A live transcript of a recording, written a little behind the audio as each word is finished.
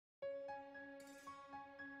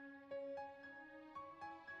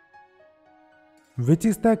Which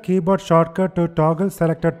is the keyboard shortcut to toggle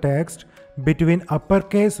selected text between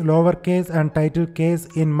uppercase, lowercase and title case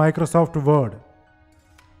in Microsoft Word?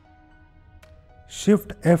 Shift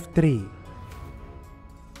F3.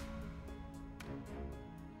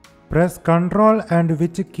 Press Ctrl and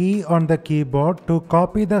which key on the keyboard to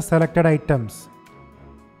copy the selected items?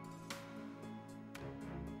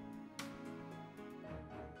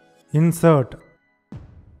 Insert.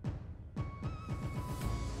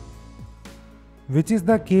 Which is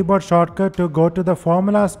the keyboard shortcut to go to the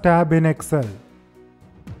Formulas tab in Excel?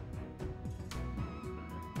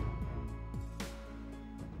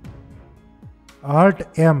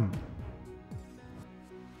 Alt-M.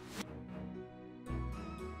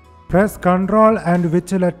 Press Ctrl and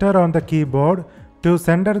which letter on the keyboard to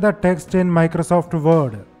center the text in Microsoft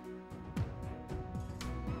Word?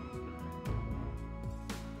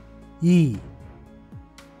 E.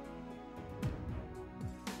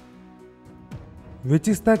 Which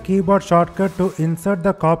is the keyboard shortcut to insert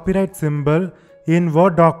the copyright symbol in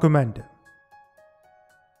Word document?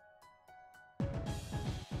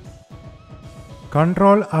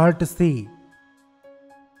 Ctrl-Alt-C.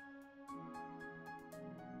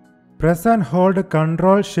 Press and hold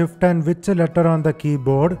Ctrl, Shift and which letter on the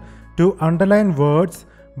keyboard to underline words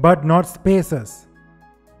but not spaces?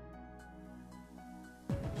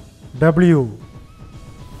 W.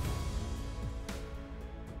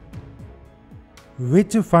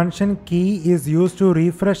 Which function key is used to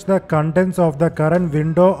refresh the contents of the current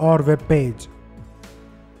window or web page?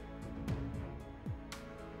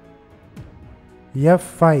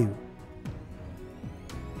 F5.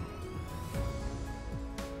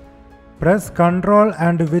 Press Ctrl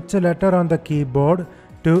and which letter on the keyboard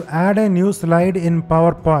to add a new slide in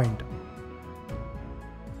PowerPoint?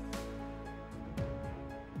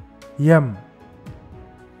 M.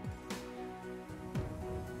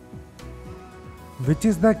 Which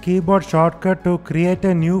is the keyboard shortcut to create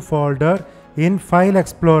a new folder in File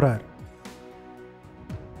Explorer?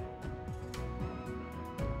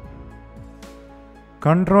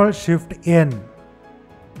 Ctrl-Shift-N.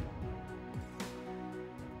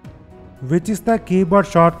 Which is the keyboard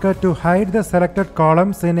shortcut to hide the selected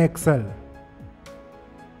columns in Excel?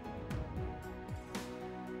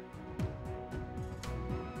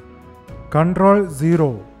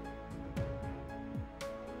 Ctrl-0.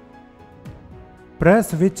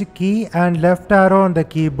 Press which key and left arrow on the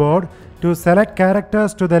keyboard to select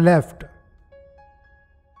characters to the left?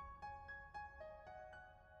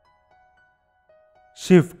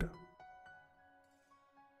 Shift.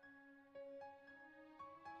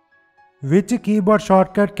 Which keyboard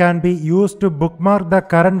shortcut can be used to bookmark the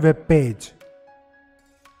current web page?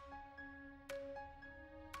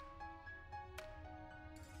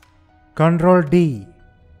 Ctrl-D.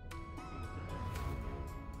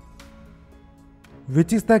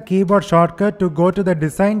 Which is the keyboard shortcut to go to the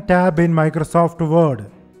Design tab in Microsoft Word?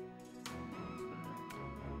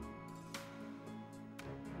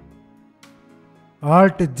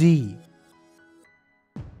 Alt-G.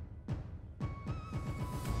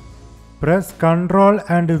 Press Ctrl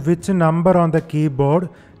and which number on the keyboard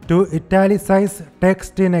to italicize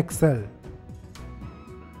text in Excel?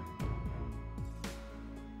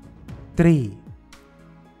 3.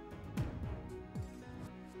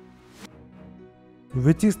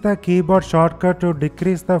 Which is the keyboard shortcut to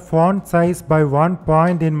decrease the font size by 1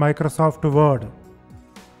 point in Microsoft Word?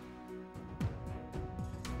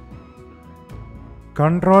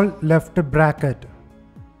 Ctrl left bracket.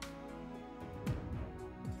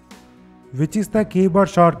 Which is the keyboard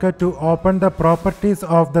shortcut to open the properties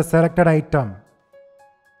of the selected item?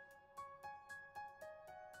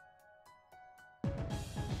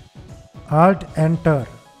 Alt-Enter.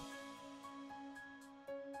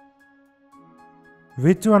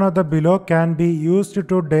 Which one of the below can be used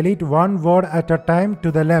to delete one word at a time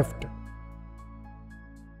to the left?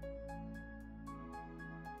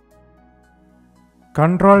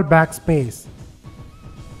 Ctrl backspace.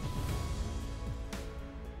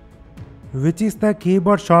 Which is the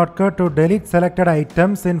keyboard shortcut to delete selected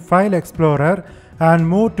items in File Explorer and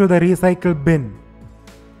move to the recycle bin?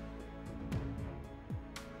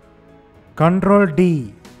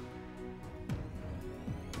 Ctrl-D.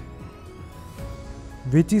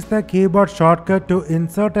 Which is the keyboard shortcut to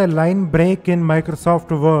insert a line break in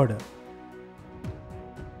Microsoft Word?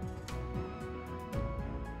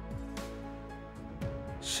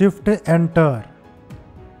 Shift-Enter.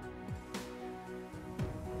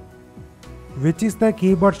 Which is the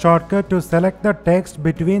keyboard shortcut to select the text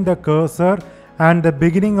between the cursor and the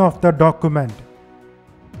beginning of the document?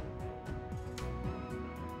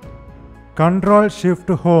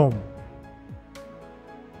 Ctrl-Shift-Home.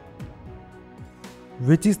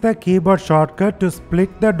 Which is the keyboard shortcut to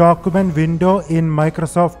split the document window in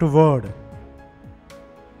Microsoft Word?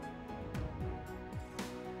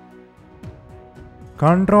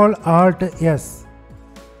 Ctrl-Alt-S.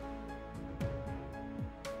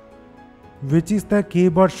 Which is the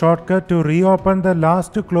keyboard shortcut to reopen the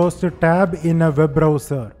last closed tab in a web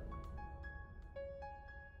browser?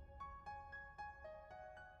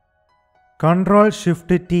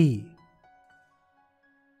 Ctrl-Shift-T.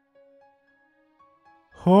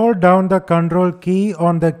 Hold down the Ctrl key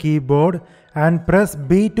on the keyboard and press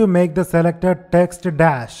B to make the selected text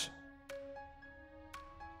dash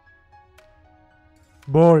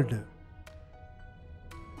bold.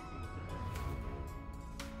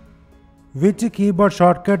 Which keyboard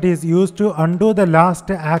shortcut is used to undo the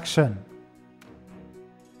last action?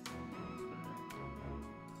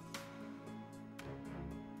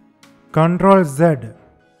 Ctrl-Z.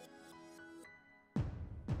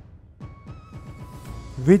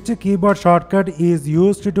 Which keyboard shortcut is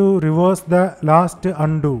used to reverse the last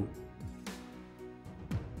undo?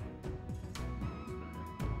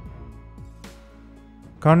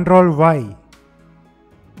 Ctrl-Y.